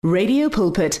Radio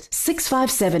Pulpit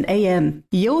 657 AM,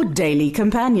 your daily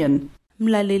companion.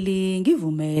 Mlaleli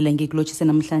ngivumele ngikulochise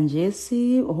namhlanje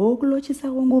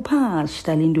okulochisa konguphasha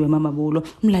Talindiwe Mamabulo.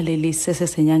 Mlaleli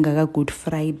sesesenyanga ka Good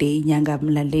Friday, inyanga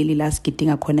mlaleli la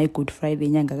sigidinga khona iGood Friday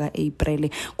inyanga ka April.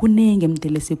 Kuningi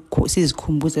emdele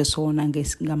sizikhumbuze sona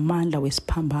ngamandla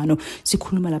wesiphambano.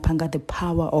 Sikhuluma lapha nga the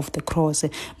power of the cross.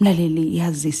 Mlaleli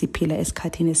yazi siphila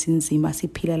esikhathini esinzima,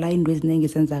 siphila la indwe eziningi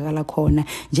zenzakala khona.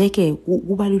 Njeke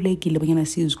kubalulekile bonyana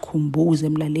sizikhumbuze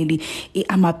mlaleli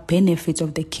ama benefits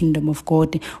of the kingdom of God.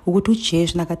 Ukuthi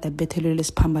uJesu nakade abethelele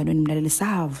isiphambano mlaleli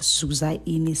savuza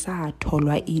ini,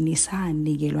 satholwa ini,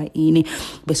 sanikelwa ini.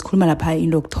 Besikhuluma lapha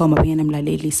into yokuthoma bonyana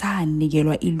mlaleli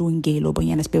sanikelwa ilungelo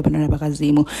bonyana sibe bantwana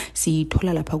bakaZimu.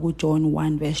 Sithola lapha ku John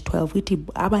 1:12 ukuthi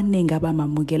abanengi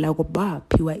abamamukela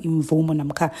baphiwa imvumo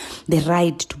namkha the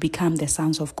right to become the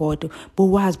sons of God.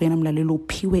 Bowazi bonyana mlaleli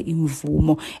uphiwe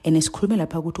imvumo. Sikhuluma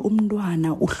lapha ukuthi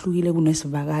umntwana uhlukile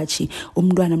kunesivakashi.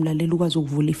 Umntwana mlaleli ukwazi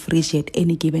ukuvula ifridge at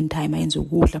any given time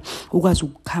ukudla, ukwazi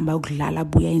ukukhamba ukudlala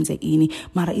buya yenze ini.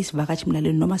 Mara isivakashi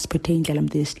mlaleli noma siphethe indlela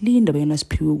mde silinda beyona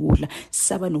siphiwe ukudla,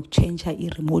 sisaba nokuchange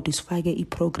i-remote sifake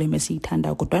i-program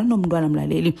esiyithanda. Kodwa nomntwana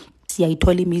mlaleli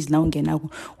siyayithola imizi na ungena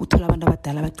uthola abantu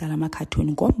abadala abaqala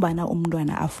ama-cartoon ngombana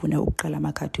umntwana afuna ukuqala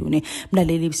ama-cartoon.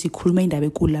 Mlaleli sikhuluma indaba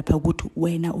enkulu lapha ukuthi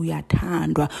wena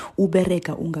uyathandwa,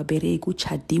 ubereka ungabereki,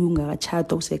 uchadiwe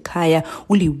ungakachada, usekhaya,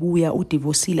 ulibuya,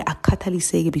 udivorcile,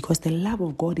 akukhathaliseki because the love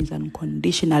of God is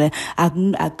unconditional.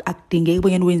 Akudingeki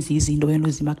bonyana wenze izinto wena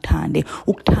uzima kuthande.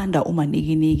 Ukuthanda uma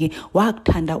nikiniki,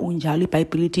 wakuthanda unjalo.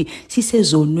 iBhayibheli lithi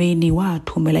sisezonweni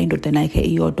wathumela indodana yakhe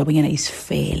iyodwa bonyana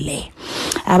isifele.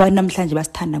 Abantu namhlanje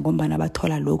basithanda ngombana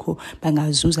bathola lokho,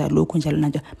 bangazuza lokho njalo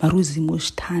nanje. Maruzimu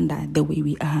usithanda the way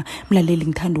we are. Mlaleli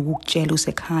ngithanda ukukutshela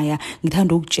usekhaya,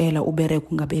 ngithanda ukutshela ubereka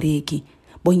ungabereki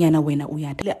bonyana wena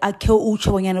uyathanda. Akhe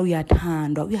utsho bonyana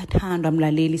uyathandwa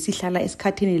mlaleli. Sihlala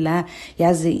esikhathini la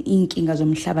yazi inkinga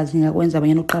zomhlaba zingakwenza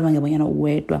bonyana uqabange bonyana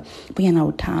uwedwa, bonyana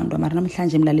uthandwa. Mara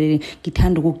namhlanje mlaleli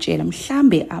ngithanda ukukutshela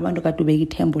mhlambe abantu kade ubeka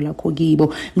ithembo lakho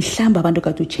kibo, mhlambe abantu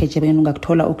kade ucheche bonyana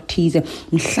ungakuthola okuthize,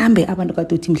 mhlambe abantu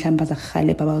kade uthi mhlambe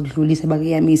bazakughalebha bakudlulise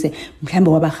bakuyamise,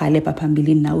 mhlambe wabagalebha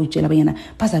phambili nawe utshela bonyana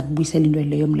bazakubuyisela into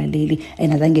leyo mlaleli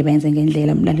azange bayenze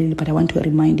ngendlela mlaleli. But I want to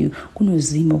remind you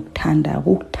kunozimo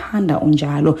ukuthanda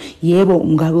unjalo. Yebo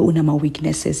ungabe unama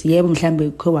weaknesses, yebo mhlambe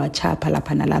kwachapha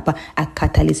lapha nalapha,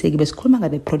 akukhathaliseki. Besikhuluma nga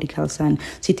the prodigal son,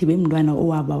 sithi bemntwana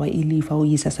owabawa ilifa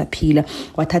uyisa saphila,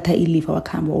 wathatha ilifa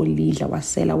wakhamba olidla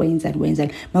wasela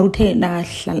wenzani. Maruthe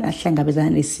nahlangabezana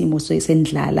nesimo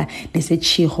sendlala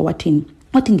nesetshiho wathini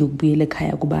ngikubuyele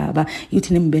ekhaya kubaba.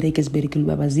 Ithi nembereke eziberekile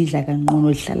baba zidla kanqono,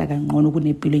 lihlala kanqono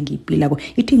kunempilo engiyiphilako.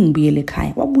 Ithi ngibuyele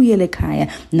ekhaya. Wabuyele ekhaya.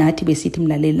 Nathi besithi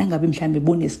mlaleli nangabe mhlambe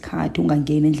bonesikhathi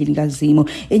ungangena endlini kaZimu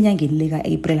enyangeni leka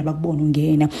April abakubona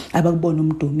ungena, abakubona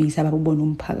umdumisa, abakubona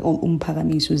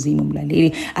umphakamisa uZimu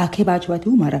mlaleli. Akhe bathi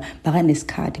umara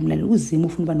bakanesikhathi mlaleli. uZimu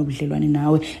ufuna uba nobudlelwane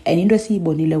nawe. And into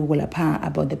esiyibonile lapha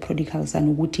about the prodigal son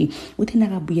ukuthi uthi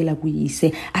nakabuyela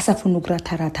kuyise asafuna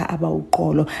ukuratharatha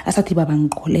abawuqolo, asathi baba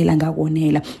ngiqolela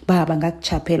ngakonela, baba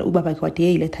ngakuchaphela. Ubaba kwathi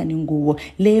hey lethani ingubo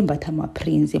lembatha ama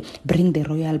prince, bring the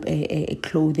royal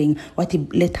clothing, wathi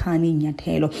lethani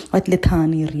inyathelo, wathi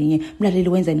lethani iringe. Mlaleli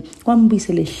wenzani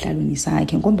kwambisele ehlalweni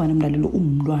sakhe ngombana mlaleli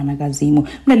umntwana kaZimu.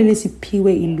 Mlaleli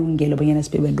siphiwe ilungelo bonyana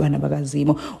sibe bantwana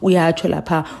bakaZimu. Uyatsho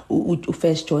lapha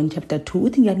u1 John chapter 2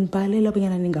 uthi ngiyanibhalela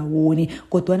bonyana ningawoni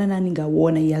kodwa nani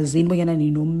ningawona yazini bonyana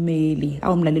ninommeli.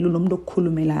 Awumlaleli unomuntu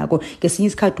okukhulumelako. Ngesinye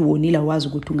isikhathi wonile wazi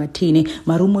ukuthi ungathini,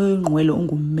 mara umoya oyingqwele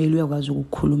ungummeli uyakwazi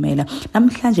ukukhulumela.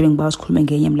 Namhlanje bengibawa sikhulume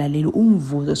ngenye mlaleli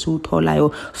umvuzo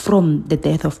siwutholayo from the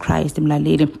death of Christ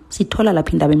mlaleli. Sithola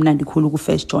lapha indaba emnandi khulu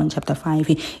ku1 John chapter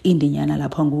 5 indinyana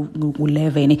lapha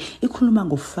ku11 ikhuluma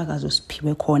ngofakazo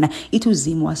siphiwe khona. Ithi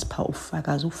uZimu wasipha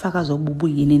ufakazo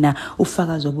obubuyini na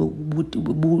ufakazo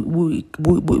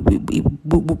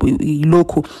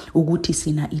lokho ukuthi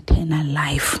sina eternal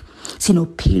life,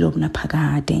 sinophilo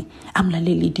obunaphakade.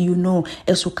 Amlaleli, do you know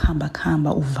esukhamba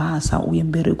uvasa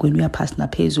uyemberegweni uyaphasi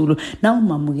naphezulu na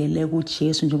umamukele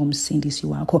kuJesu njengomsindisi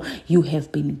wakho, you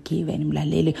have been given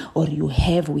mlaleli, or you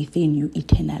have within you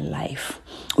eternal life.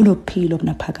 Unophilo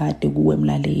obunaphakade kuwe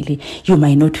mlaleli. You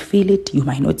might not feel it, you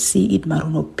might not see it, mara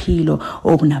unophilo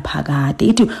obunaphakade.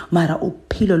 Ithi mara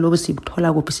uphilo lobu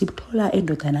sibuthola kuphi? Sibuthola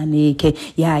endodaneni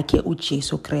yakhe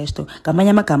uJesu Kristu. Ngamanye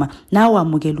amagama nawe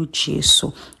wamukela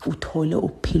uJesu uthole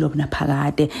uphilo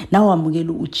obunaphakade. Nawe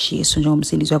wamukela uJesu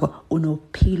njengomsindisi wakho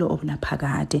unophilo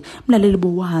obunaphakade. Mlaleli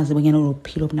bowazi bonyana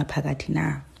unophilo obunaphakade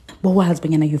na. bowazi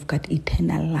bonyana you've got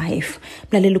eternal life.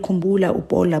 Mlaleli khumbula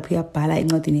uPaul lapho uyabhala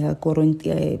encwadini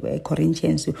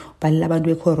kaCorinthians ubhalela abantu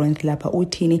beCorinth lapha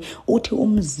uthini uthi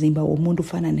umzimba womuntu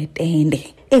ufana netende.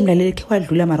 Mlaleli ke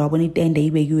wadlula mara wabona itende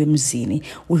ibekiwe emzini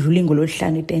udlula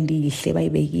ingolosihlanu itende ihle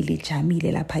bayibekile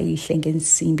ijamile lapha ihle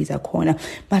ngensimbi zakhona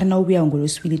mara na ubuya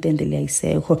ngolosibili itende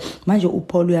liyayisekho. Manje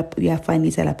uPaul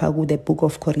uyafanisa lapha ku the book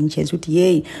of Corinthians uthi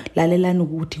hey lalelani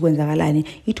ukuthi kwenzakalani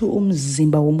ithi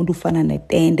umzimba womuntu ufana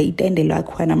netende itende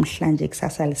lakho namhlanje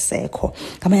kusasa lisekho.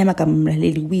 Ngamanye amagama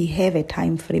mlaleli we have a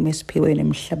time frame esiphiwe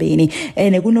emhlabeni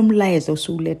kunomlayezo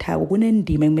osulethako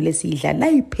kunendima ekumele siyidlala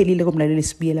nayiphelile komlaleli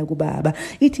sibiyela kubaba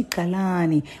ithi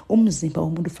qalani umzimba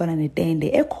womuntu ufana netende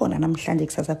ekhona namhlanje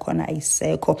kusasa khona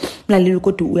ayisekho. Mlaleli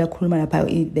kodwa uyakhuluma lapha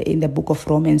in the book of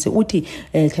Romans uthi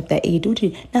chapter 8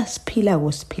 uthi nasiphila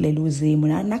kosiphilela uzimo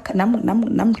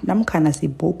namkhana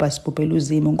sibhubhela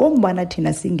uzimo ngombana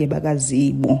thina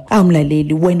singebakazimo.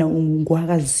 Mlaleli wena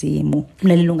ungwakazimo.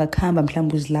 Mlaleli ungakhamba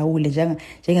mhlawumbe uzilawule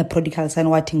njenge prodigal son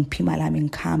wathi ngiphima lami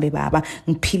ngikhambe baba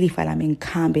ngiphilifa lami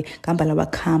ngikhambe ngamba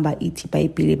labakhamba ithi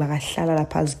iBhayibheli bakahlala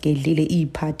lapha zigedlile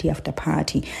party after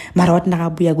party mara wathi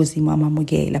nakabuya kuzimo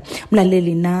amamukela.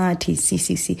 Mlaleli nathi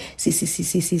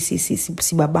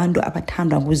sibabantu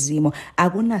abathandwa kuzimo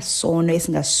akunasono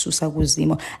esingasisusa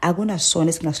kuzimo akunasono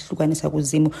esingasihlukanisa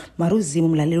kuzimo mara uzimo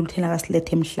mlaleli uthena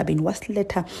kasilethe emhlabeni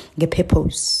wasiletha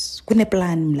ngepurpose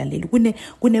kuneplan mlaleli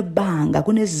kunebanga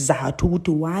kunesizathu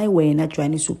ukuthi why wena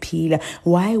Jwanisi uphila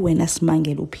why wena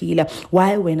Simangela uphila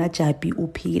why wena Jabi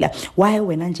uphila why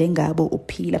wena njengabo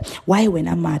uphila why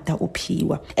wena Mata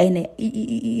uphiwa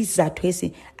izathu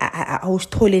esi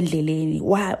awusithole endleleni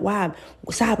wa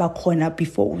saba khona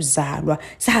before uzalwa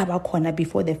saba khona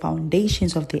before the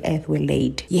foundations of the earth were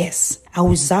laid. Yes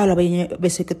awuzalwa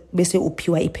bese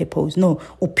uphiwa ipurpose no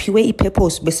uphiwe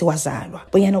ipurpose bese wazalwa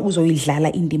bonyana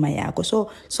uzoyidlala indima yakho.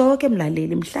 So ke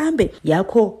mlaleli mhlambe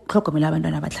yakho hlogomela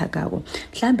abantwana abahlakako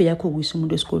mhlambe yakho ukuyisa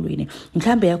umuntu esikolweni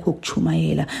mhlambe yakho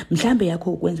ukuchumayela mhlambe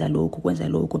yakho ukwenza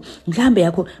lokho mhlambe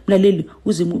yakho mlaleli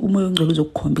uzimo umoya ongcolo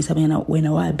uzokukhombisa bonyana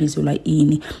wena wabizelwa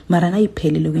ini mara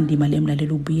nayiphelele kwindima le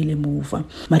mlaleli ubuyele emuva.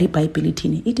 Mara iBhayibheli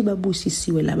ithini ithi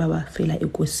babusisiwe laba bafela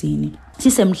enkosini.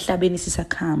 Sisemhlabeni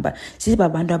sisakhamba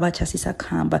sibabantu abatsha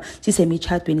sisakhamba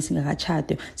sisemithadweni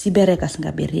singakatshade sibereka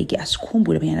singabereki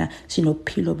asikhumbule bonyana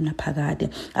sinophilo obunaphakade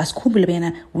asikhumbule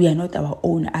bonyana we are not our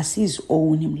own asiz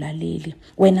own. Mlaleli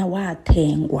wena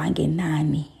wathengwa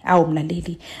ngenani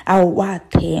mlaleli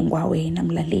wathengwa wena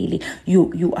mlaleli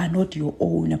you are not your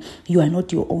own you are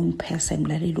not your own person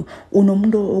mlaleli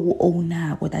unomuntu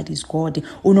oku-ownako that is God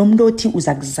unomuntu othi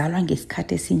uzakuzalwa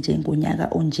ngesikhathi esinje ngonyaka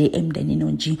onje emndenini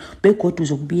onje begodwa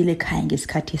uzokubuyela ekhaya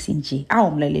ngesikhathi esinje.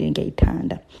 Mlaleli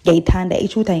ngiyayithanda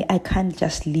ukuthi I can't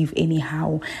just live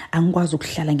anyhow angikwazi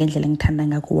ukuhlala ngendlela engithanda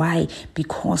ngakho. Why?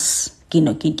 Because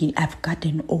I've got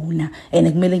an owner and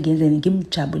kumele ngenzeni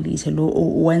ngimjabulise lo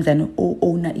wenzani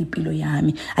owner impilo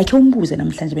yami. Akhe umbuze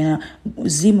namhlanje bena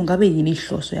uzimo ngabe yini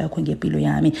ihloso yakho ngempilo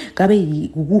yami ngabe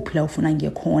ukuphi la ufuna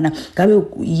ngiyekhona ngabe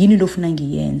yini lo ufuna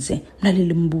ngiyenze.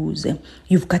 Mlaleli mbuze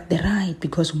you've got the right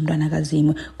because umntwana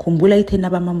kaZimo khumbula ithena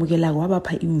abamamukela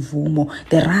wabapha imvumo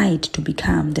the right to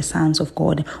become the sons of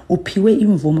God. Uphiwe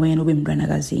imvumo yena ube umntwana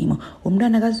kaZimo.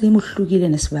 Umntwana kaZimo uhlukile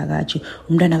nesivakashi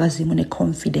umntwana kaZimo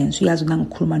ne-confidence uyazi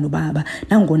nangikhuluma nobaba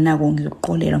nangonako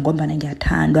ngizoqolelwa ngoba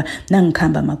ngiyathandwa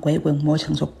nangikhamba amagwegwe ngimotsha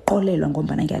ngizoqolelwa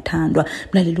ngoba ngiyathandwa.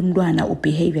 Mlaleli umntwana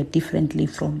ubehavior differently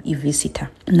from a visitor.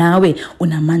 Nawe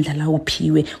unamandla la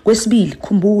uphiwe. Kwesibili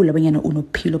khumbula bonyana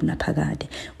unophilo obunaphakade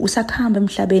usakhamba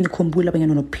emhlabeni khumbula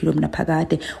bonyana unophilo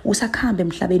obunaphakade usakhamba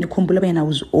emhlabeni khumbula bonyana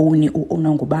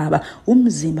uona ngubaba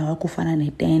umzimba wakho ufana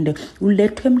netende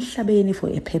ulethwe emhlabeni for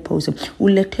a purpose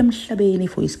ulethwe emhlabeni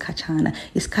for isikhatshana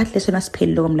isikhathi leso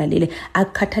nasiphelile komlaleli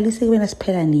akukhathaliseki wena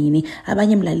siphela nini.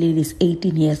 Abanye mlaleli is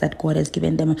 18 years that God has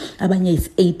given them abanye is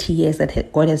 80 years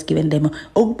that God has given them.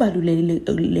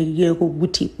 Okubalulekile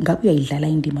ukuthi ngabe uyayidlala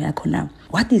indima yakho na.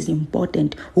 What is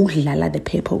important ukudlala the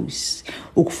purpose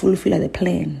ukufulfill the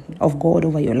plan of God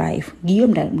over your life. Ngiyo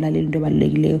mlaleli into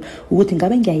ebalulekileyo ukuthi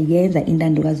ngabe ngiyayenza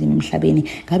intando kaZimo emhlabeni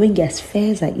ngabe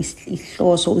ngiyasifeza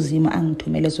ihloso uZimo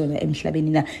angithumele sona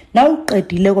emhlabeni na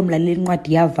uqedile komlaleli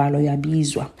incwadi yavalwa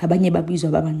yabizwa. Abanye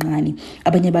babizwa babancane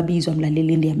abanye babizwa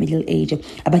mlaleli in their middle age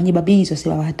abanye babizwa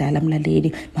sebabadala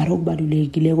mlaleli mara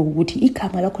okubalulekile ukuthi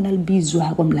igama lakho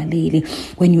nalibizwa komlaleli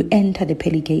when you enter the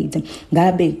pearly gates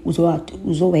ngabe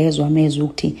uzowezwa amezwi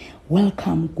ukuthi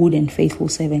welcome good and faithful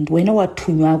servant. Wena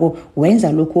wathunywako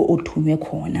wenza lokho othunywe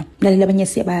khona. Mlaleli, abanye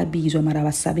siyababizwa mara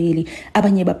abasabeli,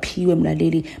 abanye baphiwe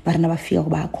mlaleli mara nabafika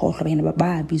bayakhohlwa, abanye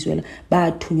babizwela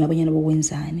bathunywa, abanye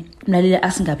nabokwenzani. Mlaleli,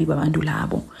 asingabi babantu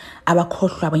labo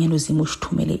abakhohlwa abanye nozimo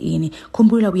usithumele ini.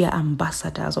 Khumbula we are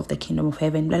ambassadors of the kingdom of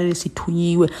heaven. Mlaleli,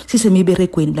 sithunyiwe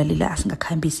sisemiberegweni. Mlaleli,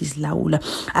 asingakhambisi izilawula,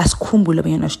 asikhumbule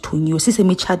abanye nasithunyiwe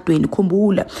sisemtchadweni.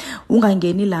 Khumbula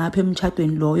ungangeni lapha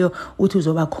emtchadweni loyo uthi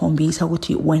uzobakhombisa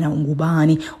ukuthi wena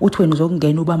ungubani, uthi wena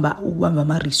uzokungena ubamba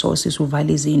ama resources,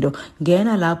 uvale izinto.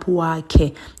 Ngena lapho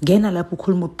wakhe, ngena lapho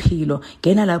ukhuluma uphilo,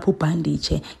 ngena lapho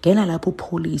ubanditshe, ngena lapho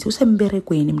upolice.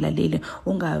 Usemberegweni mlaleli,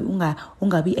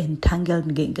 ungabi entangled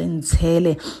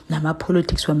ngenzele nama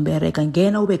politics wembereka.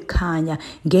 Ngena ubekhanya,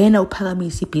 ngena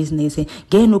uphakamisa business,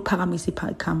 ngena uphakamisa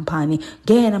company,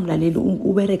 ngena mlaleli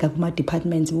ubereka kuma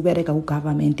departments, ubereka ku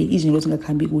government, izinto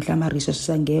zingakhambi kuhle, ama resources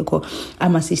angekho,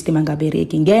 ama system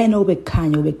angabereki. Ngena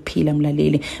ubekhanya ubekuphila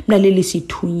mlaleli. Mlaleli,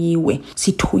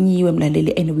 sithunyiwe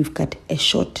mlaleli, and we've got a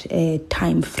short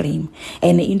time frame.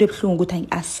 And into ebhlungu ukuthi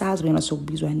asazi wena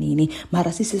sokubizwa nini,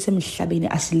 mara sisesemhlabeni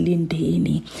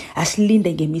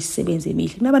asilinde ngemisebenzi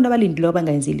emihle. Kunabantu abalindile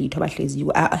abangayenzi litho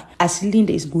abahleziwe.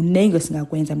 Asilinde isikunenge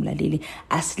singakwenza mlaleli,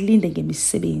 asilinde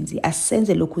ngemisebenzi,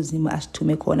 asenze lokhu uzima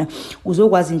asithume khona.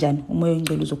 Uzokwazi njani umoya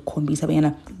ongcwele uzokukhombisa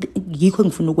abanyana ngikho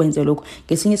ngifuna ukwenza lokho.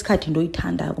 Ngesinye isikhathi into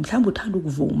oyithanda, mhlawumbe uthanda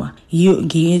ukuvuma, yiyo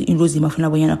into uzima afuna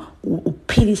abanyana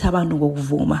uphilisa abantu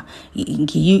ngokuvuma,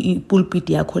 ipulpit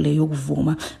yakho leyo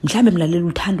yokuvuma. Mhlawumbe mlaleli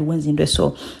uthanda ukwenza into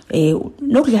eso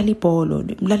nokudlala ibhola.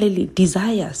 Mlaleli,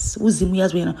 desires uzima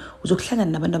uyazi wena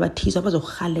uzokuhlangana nabantu abathize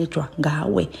abazokuhalejwa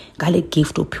ngawe ngale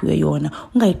gift ophiwe yona.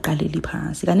 Ungayiqaleli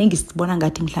phansi. Kaningi sibona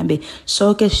ngathi mhlambe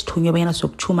sonke sithunywe abanyana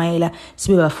sokuchumayela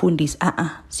sibe bafundisi.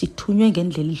 Sithunywe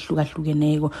ngendlela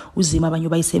ihlukahlukeneko. Uzima abanye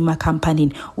bayisema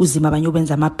company, uzima abanye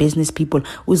benza ama business people,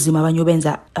 uzima abanye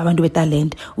benza abantu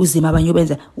betalent, uzima abanye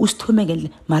benza usithume ngendlela,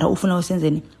 mara ufuna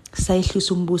usenzeni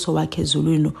sayihlisa umbuso wakhe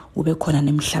ezulwini ube khona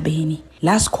nemhlabeni.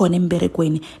 La sikhona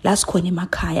emberegweni, la sikhona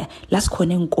emakhaya, la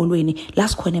sikhona enkolweni, la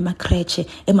sikhona emakretshe,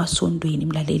 emasondweni.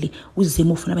 Mlaleli,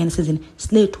 uzima ufuna abanye senzeni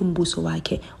silethe umbuso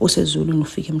wakhe osezulwini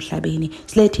ufike emhlabeni,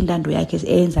 silethe intando yakhe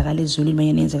eyenzakala ezulwini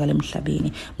manje yenzakala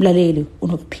emhlabeni. Mlaleli,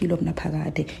 unokuphila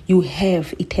okunaphakade. You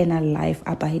have eternal life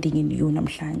abiding in you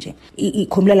namhlanje.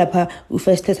 Ikhomla lapha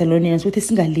u1 Thessalonians uthi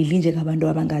singalili nje ngabantu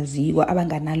abangazikwa,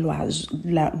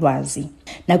 abanganalwazi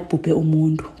nakubhubhe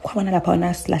umuntu. Khona lapha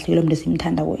wona silahlekile umuntu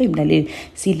esimthanda ko. Mlaleli,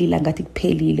 silila ngathi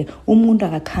kuphelile. Umuntu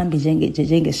akakhambi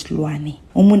njengesilwane.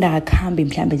 Umuntu akakhambi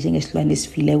mhlambe njengesilwane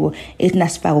esifileko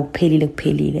esinasifaka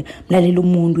kuphelile. Mlaleli,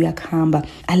 umuntu uyakhamba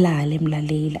alale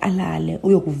mlaleli, alale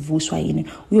uyokuvuswa yini,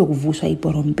 uyokuvuswa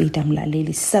iborompita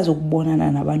mlaleli.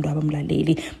 Sisazokubonana nabantu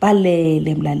abamlaleli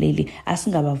balele mlaleli,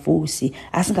 asingabavusi,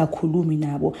 asingakhulumi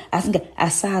nabo,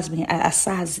 asazi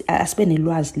asibe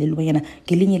nelwazi leli bayana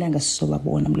ngelinye ilanga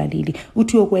sizobabona mlaleli.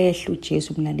 Uthi yokwehla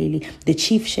uJesu mlaleli, the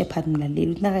chief shepherd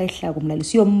mlaleli, nakayehlako mlaleli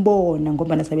siyombona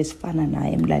ngoba nasabe sifana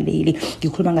naye mlaleli.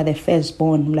 Ngikhuluma nga the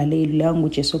firstborn mlaleli, la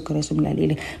nguJesu Kristu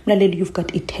mlaleli. Mlaleli, you've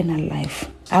got eternal life.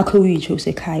 Akho uyitsho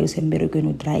usekhaya usemberegweni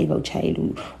udriver uchayela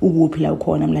ukuphi la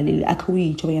ukhona mlaleli. Akho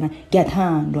uyitsho bayana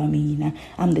ngiyathandwa mina,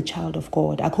 I'm the child of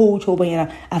God. Akho utsho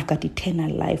bayana I've got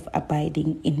eternal life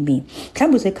abiding in me.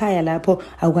 Mhlawumbe usekhaya lapho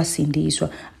awukasindiswa,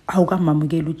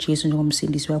 awukamamukela uJesu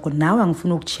njengomsindisi wakho, nawe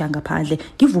angifuna ukutshiya ngaphandle.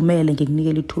 Ngivumele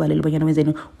ngikunikele ithuba lelo banyana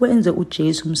wenzeni wenze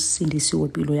uJesu umsindisi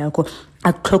wempilo yakho.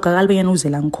 Akuhlokakala banyana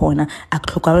uzela ngikhona,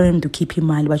 akuhlokakala umuntu ukhipha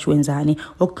imali bathi wenzani.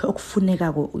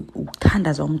 Okufuneka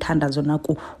ukuthandaza umthandazo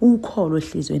nakho ukholo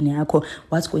ehlizweni yakho.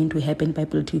 What's going to happen?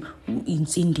 Bible lithi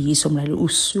insindiso mlaleli,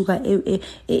 usuka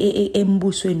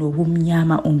embusweni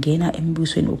wobumnyama ungena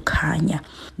embusweni okhanya.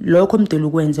 Lokho mdela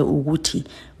ukwenze ukuthi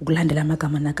ukulandela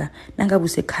amagama naka nangabe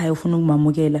usekhaya ufuna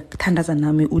ukumamukela, thandaza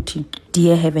nami uthi,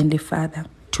 Dear Heavenly Father,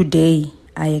 today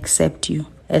I accept you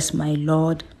as my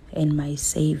Lord and my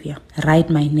Savior. Write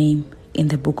my name in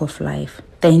the book of life.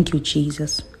 Thank you,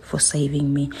 Jesus, for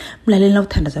saving me. Mlaleli,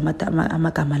 nawuthandaza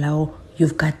amagama lawo,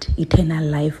 you've got eternal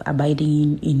life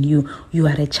abiding in you. You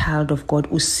are a child of God.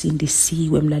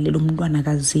 Usindisiwe mlaleli, umntwana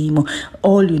kaZimo.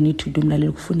 All you need to do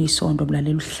mlaleli kufuna isondo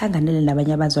mlaleli, uhlanganele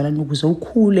nabanye abazalwane ukuze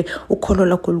ukhule, ukholo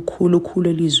lakho lukhulu, ukhule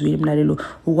elizweni mlaleli,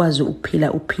 ukwazi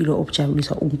ukuphila uphilo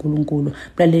obujabulisa uNkulunkulu.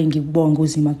 Mlaleli, ngikubonga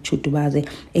uzima kujudubaze.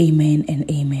 Amen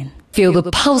and amen. Feel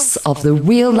the pulse of the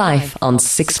real life on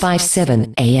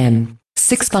 657 AM.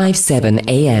 657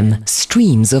 AM,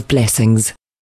 Streams of Blessings.